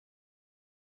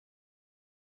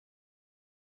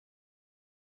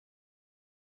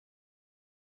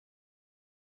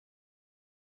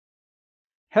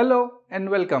Hello and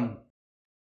welcome.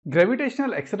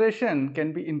 Gravitational acceleration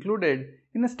can be included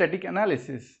in a static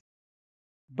analysis,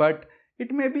 but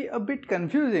it may be a bit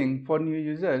confusing for new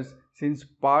users since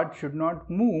parts should not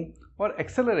move or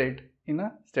accelerate in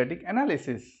a static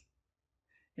analysis.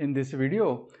 In this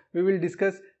video, we will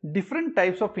discuss different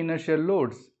types of inertial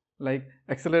loads like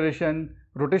acceleration,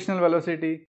 rotational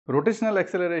velocity, rotational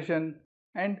acceleration,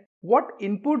 and what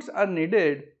inputs are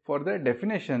needed for their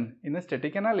definition in a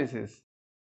static analysis.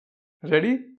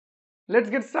 Ready? Let's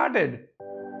get started.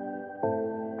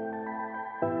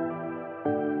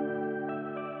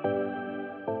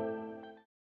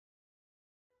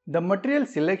 The material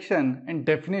selection and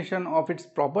definition of its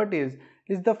properties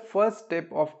is the first step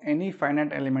of any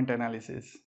finite element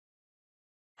analysis.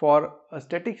 For a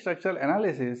static structural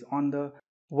analysis on the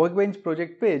Workbench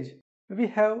project page, we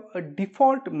have a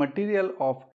default material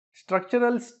of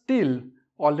structural steel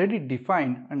already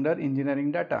defined under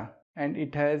engineering data, and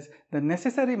it has the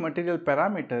necessary material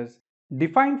parameters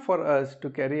defined for us to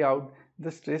carry out the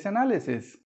stress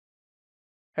analysis.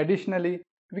 Additionally,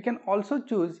 we can also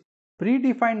choose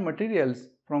predefined materials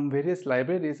from various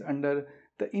libraries under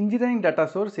the engineering data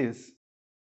sources.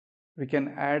 We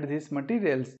can add these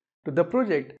materials to the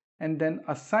project and then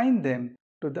assign them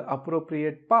to the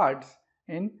appropriate parts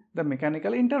in the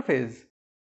mechanical interface.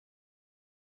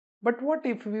 But what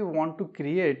if we want to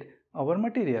create our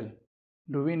material?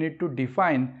 Do we need to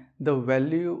define the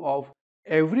value of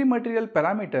every material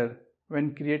parameter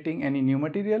when creating any new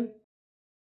material?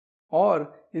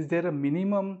 Or is there a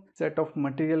minimum set of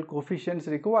material coefficients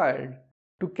required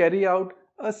to carry out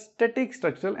a static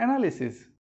structural analysis?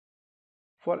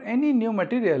 For any new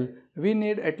material, we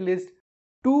need at least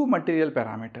two material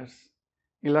parameters,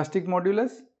 elastic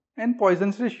modulus and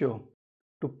Poisson's ratio,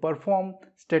 to perform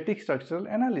static structural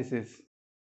analysis.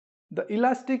 The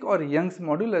elastic or Young's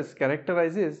modulus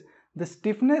characterizes the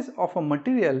stiffness of a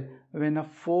material when a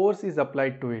force is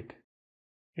applied to it.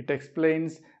 It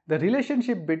explains the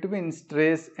relationship between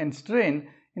stress and strain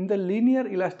in the linear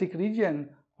elastic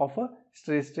region of a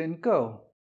stress-strain curve.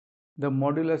 The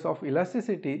modulus of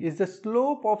elasticity is the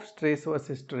slope of stress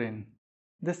versus strain.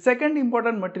 The second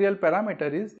important material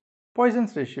parameter is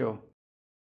Poisson's ratio.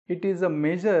 It is a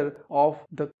measure of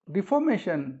the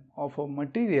deformation of a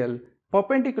material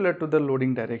perpendicular to the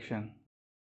loading direction.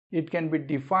 It can be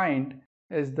defined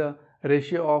as the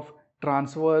ratio of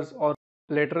transverse or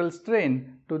lateral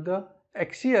strain to the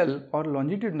axial or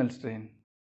longitudinal strain.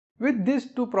 With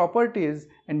these two properties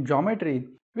and geometry,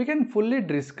 we can fully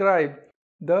describe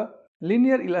the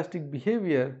linear elastic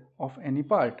behavior of any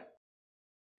part.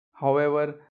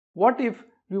 However, what if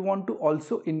we want to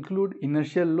also include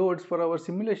inertial loads for our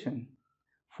simulation?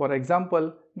 For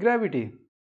example, gravity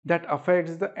that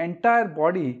affects the entire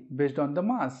body based on the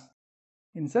mass.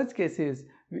 In such cases,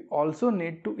 we also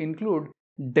need to include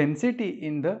density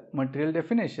in the material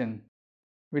definition.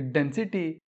 With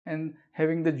density and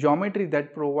having the geometry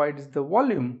that provides the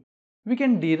volume, we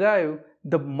can derive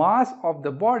the mass of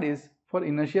the bodies for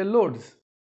inertial loads.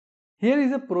 Here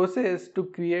is a process to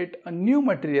create a new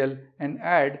material and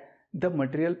add the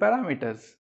material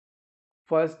parameters.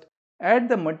 First, add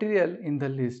the material in the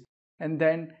list and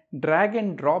then drag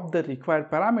and drop the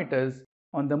required parameters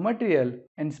on the material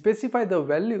and specify the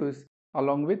values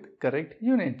along with correct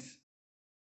units.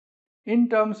 In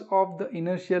terms of the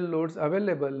inertial loads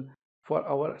available for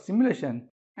our simulation,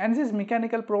 Ansys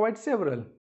Mechanical provides several.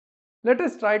 Let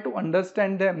us try to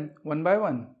understand them one by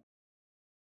one.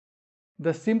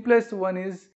 The simplest one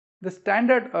is the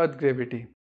standard Earth gravity.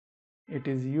 It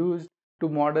is used to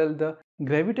model the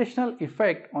gravitational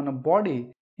effect on a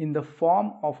body in the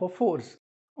form of a force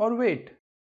or weight.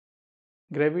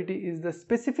 Gravity is the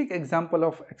specific example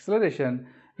of acceleration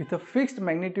with a fixed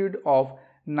magnitude of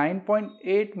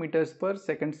 9.8 meters per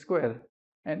second square,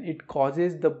 and it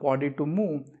causes the body to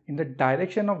move in the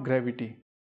direction of gravity.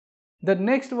 The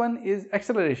next one is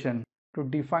acceleration, to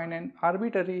define an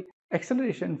arbitrary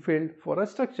acceleration field for a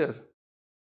structure.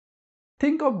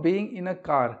 Think of being in a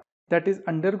car that is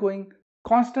undergoing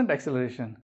constant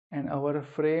acceleration and our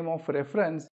frame of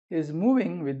reference is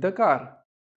moving with the car.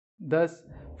 Thus,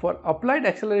 for applied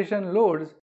acceleration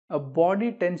loads, a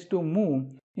body tends to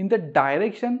move in the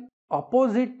direction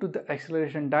opposite to the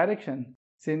acceleration direction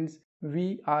since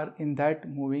we are in that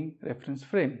moving reference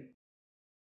frame.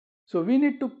 So we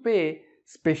need to pay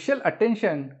special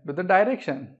attention to the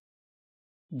direction.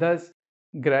 Thus,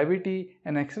 gravity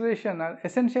and acceleration are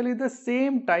essentially the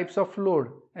same types of load,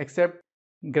 except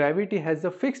gravity has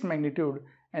a fixed magnitude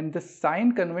and the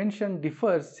sign convention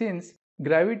differs since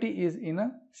gravity is in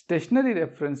a stationary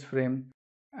reference frame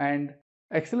and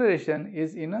acceleration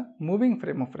is in a moving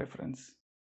frame of reference.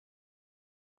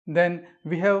 Then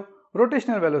we have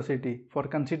rotational velocity for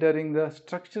considering the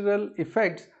structural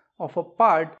effects of a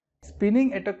part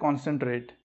spinning at a constant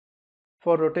rate.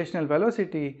 For rotational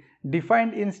velocity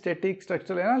defined in static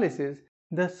structural analysis,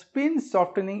 the spin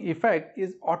softening effect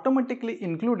is automatically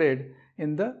included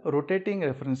in the rotating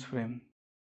reference frame.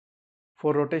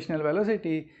 For rotational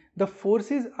velocity, the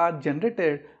forces are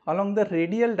generated along the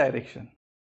radial direction.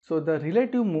 So the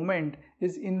relative moment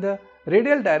is in the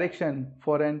radial direction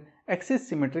for an axis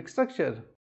symmetric structure.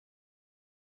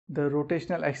 The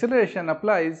rotational acceleration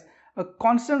applies a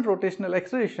constant rotational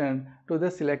acceleration to the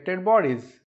selected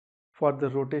bodies. For the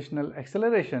rotational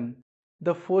acceleration,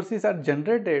 the forces are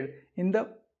generated in the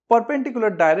perpendicular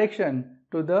direction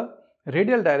to the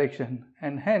radial direction,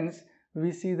 and hence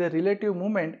we see the relative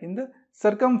moment in the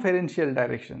circumferential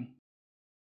direction.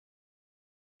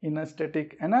 In a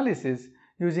static analysis,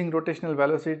 using rotational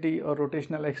velocity or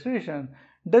rotational acceleration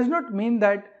does not mean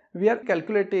that we are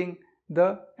calculating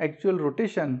the actual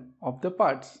rotation of the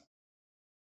parts.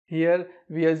 Here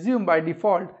we assume by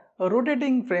default a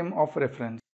rotating frame of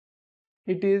reference.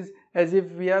 It is as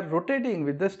if we are rotating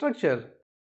with the structure.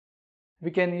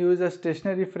 We can use a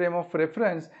stationary frame of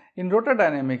reference in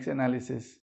rotodynamics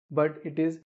analysis, but it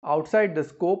is outside the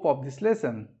scope of this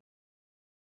lesson.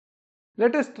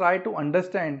 Let us try to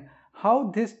understand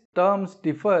how these terms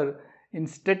differ in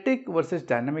static versus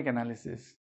dynamic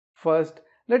analysis. First,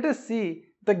 let us see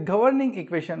the governing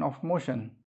equation of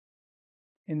motion.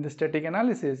 In the static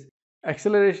analysis,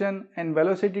 acceleration and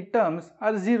velocity terms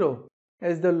are zero,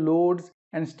 as the loads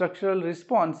and structural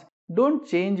response don't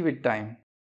change with time.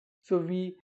 So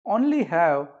we only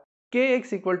have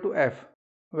kx equal to f,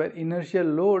 where inertial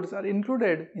loads are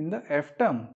included in the f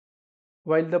term.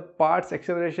 While the part's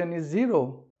acceleration is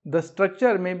zero, the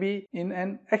structure may be in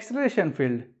an acceleration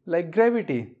field like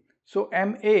gravity. So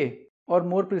ma, or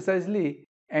more precisely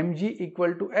mg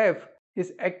equal to f,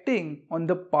 is acting on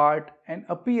the part and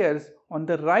appears on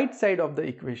the right side of the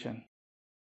equation.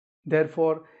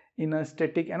 Therefore, in a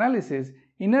static analysis,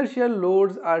 inertial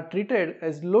loads are treated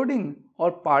as loading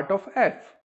or part of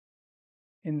f.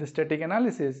 In the static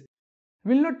analysis,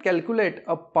 we will not calculate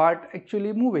a part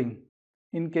actually moving.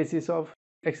 In cases of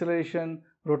acceleration,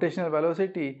 rotational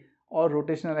velocity or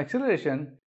rotational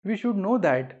acceleration, we should know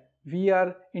that we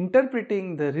are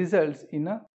interpreting the results in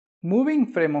a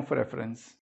moving frame of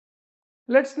reference.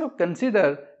 Let's now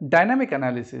consider dynamic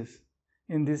analysis.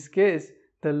 In this case,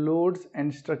 the loads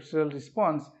and structural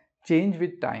response change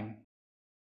with time.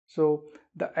 So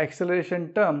the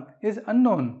acceleration term is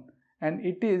unknown and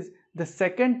it is the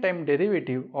second time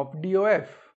derivative of DOF.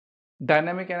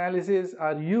 Dynamic analyses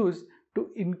are used to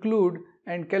include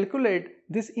and calculate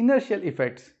these inertial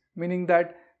effects, meaning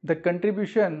that the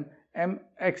contribution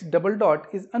mx double dot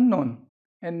is unknown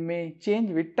and may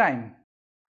change with time.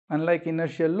 Unlike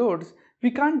inertial loads,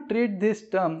 we can't treat this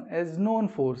term as known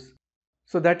force.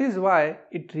 So that is why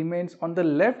it remains on the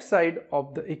left side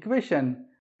of the equation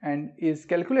and is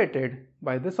calculated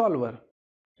by the solver.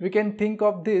 We can think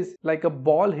of this like a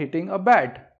ball hitting a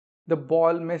bat. The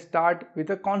ball may start with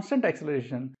a constant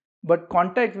acceleration, but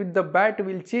contact with the bat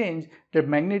will change the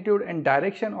magnitude and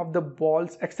direction of the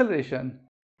ball's acceleration,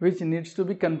 which needs to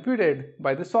be computed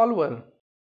by the solver.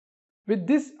 With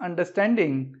this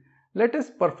understanding, let us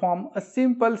perform a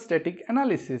simple static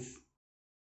analysis.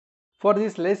 For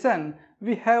this lesson,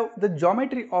 we have the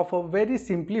geometry of a very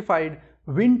simplified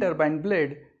wind turbine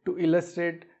blade to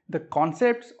illustrate the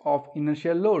concepts of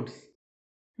inertial loads.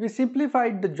 We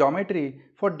simplified the geometry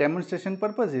for demonstration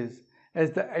purposes,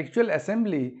 as the actual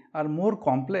assembly are more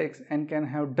complex and can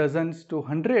have dozens to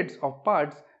hundreds of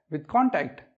parts with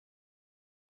contact.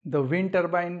 The wind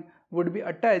turbine would be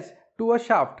attached to a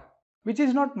shaft, which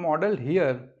is not modeled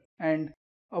here, and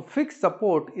a fixed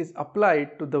support is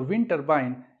applied to the wind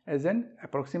turbine as an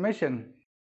approximation.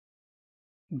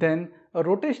 Then a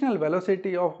rotational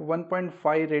velocity of 1.5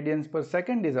 radians per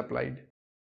second is applied.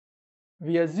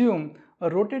 We assume a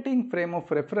rotating frame of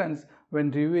reference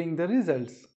when reviewing the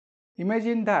results.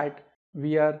 Imagine that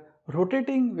we are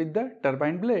rotating with the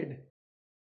turbine blade.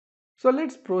 So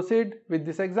let's proceed with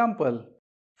this example.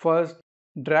 First,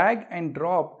 drag and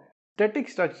drop static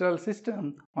structural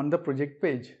system on the project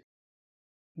page.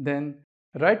 Then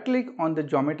right-click on the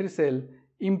geometry cell,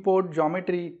 import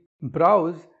geometry,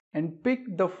 browse and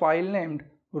pick the file named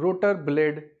rotor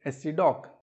blade scdoc.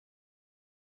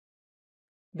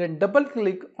 Then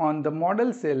double-click on the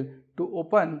model cell to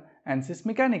open Ansys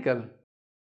Mechanical.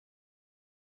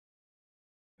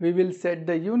 We will set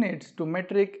the units to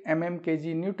metric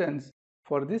mm/kg newtons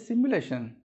for this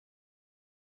simulation.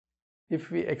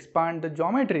 If we expand the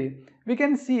geometry, we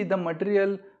can see the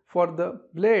material for the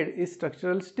blade is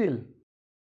structural steel.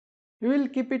 We will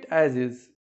keep it as is.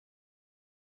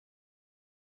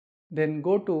 Then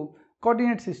go to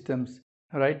Coordinate Systems.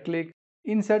 Right click,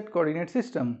 Insert Coordinate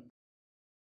System.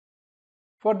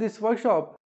 For this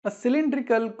workshop, a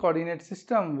cylindrical coordinate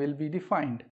system will be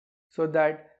defined so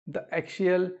that the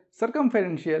axial,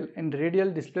 circumferential and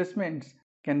radial displacements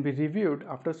can be reviewed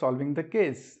after solving the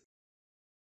case.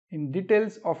 In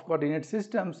details of coordinate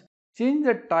systems, change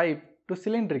the type to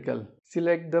cylindrical.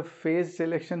 Select the phase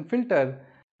selection filter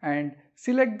and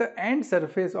select the end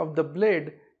surface of the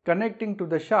blade connecting to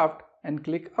the shaft and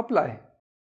click Apply.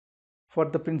 For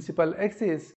the principal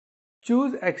axis,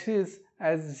 choose axis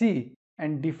as Z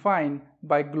and define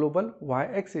by global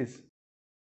y-axis.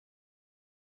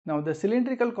 Now the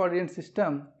cylindrical coordinate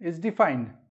system is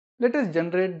defined. Let us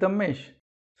generate the mesh.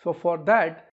 So for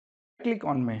that, click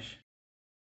on mesh.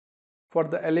 For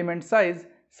the element size,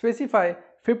 specify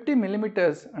 50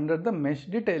 mm under the mesh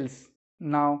details.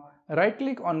 Now right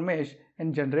click on mesh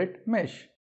and generate mesh.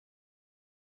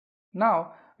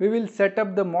 Now we will set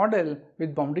up the model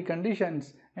with boundary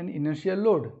conditions and inertial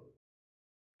load.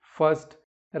 First,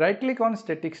 right click on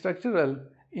static structural,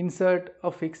 insert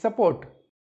a fixed support.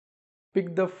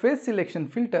 Pick the face selection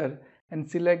filter and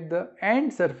select the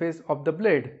end surface of the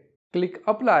blade. Click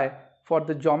Apply for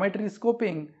the geometry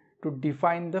scoping to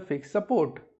define the fixed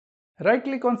support. Right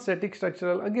click on static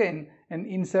structural again and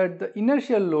insert the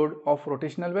inertial load of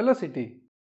rotational velocity.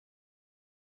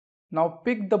 Now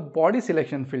pick the body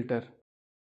selection filter.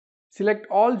 Select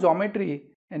all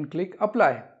geometry and click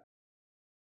Apply.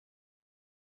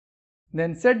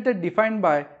 Then set the define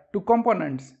by to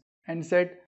components and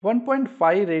set 1.5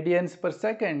 radians per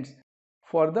second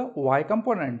for the y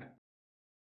component.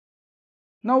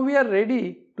 Now we are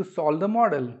ready to solve the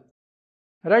model.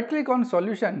 Right click on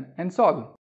solution and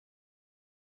solve.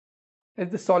 As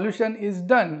the solution is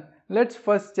done, let's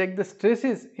first check the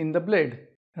stresses in the blade.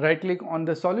 Right click on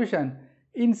the solution,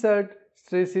 insert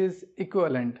stresses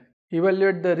equivalent.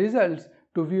 Evaluate the results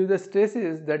to view the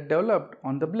stresses that developed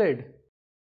on the blade.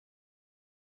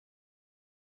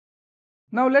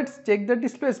 Now let's check the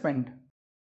displacement.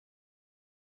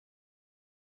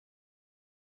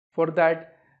 For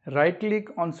that, right click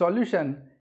on solution,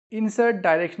 insert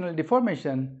directional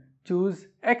deformation, choose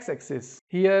x-axis.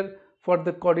 Here for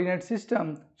the coordinate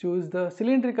system, choose the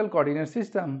cylindrical coordinate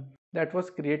system that was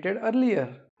created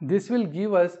earlier. This will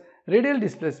give us radial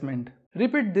displacement.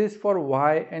 Repeat this for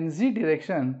y and z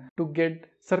direction to get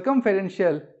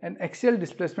circumferential and axial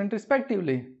displacement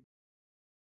respectively.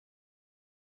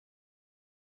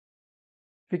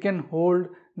 We can hold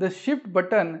the shift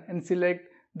button and select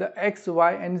the x,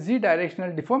 y and z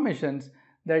directional deformations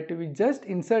that we just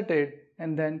inserted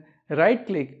and then right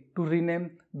click to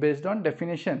rename based on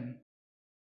definition.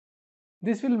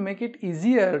 This will make it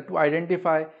easier to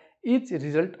identify each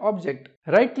result object.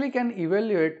 Right click and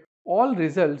evaluate all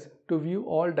results to view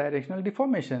all directional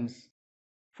deformations.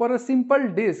 For a simple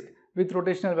disk with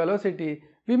rotational velocity,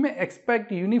 we may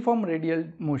expect uniform radial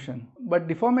motion, but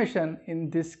deformation in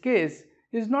this case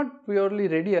is not purely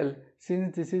radial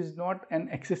since this is not an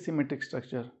axis symmetric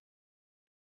structure.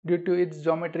 Due to its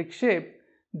geometric shape,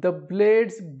 the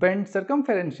blades bend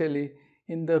circumferentially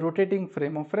in the rotating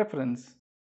frame of reference.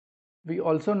 We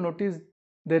also notice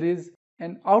there is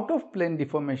an out-of-plane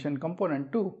deformation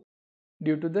component too,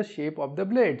 due to the shape of the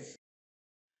blades.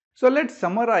 So let's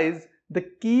summarize the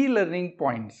key learning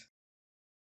points.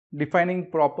 Defining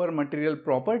proper material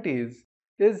properties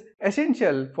is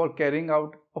essential for carrying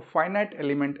out a finite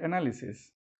element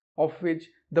analysis, of which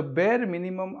the bare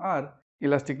minimum are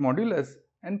elastic modulus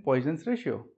and Poisson's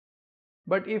ratio.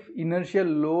 But if inertial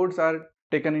loads are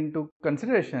taken into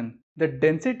consideration, the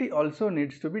density also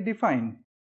needs to be defined.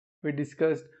 We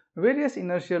discussed various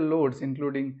inertial loads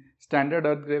including standard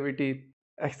earth gravity,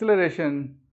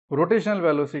 acceleration, rotational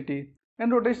velocity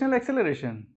and rotational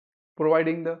acceleration,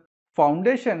 providing the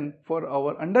foundation for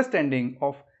our understanding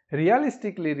of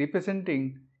realistically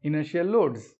representing inertial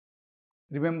loads.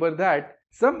 Remember that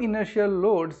some inertial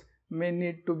loads may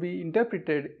need to be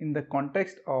interpreted in the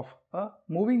context of a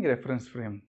moving reference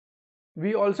frame.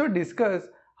 We also discussed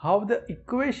how the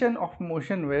equation of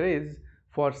motion varies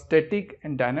for static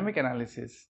and dynamic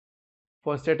analysis.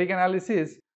 For static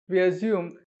analysis, we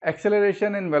assume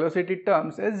acceleration and velocity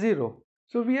terms as 0.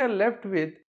 So we are left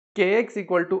with kx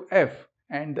equal to f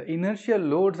and the inertial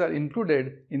loads are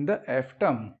included in the f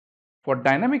term. For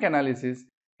dynamic analysis,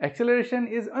 acceleration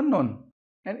is unknown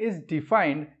and is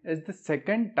defined as the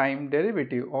second time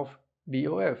derivative of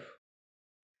DOF.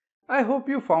 I hope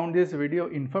you found this video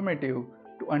informative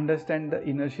to understand the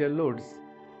inertial loads.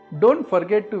 Don't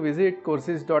forget to visit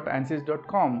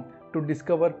courses.ansys.com to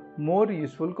discover more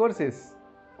useful courses.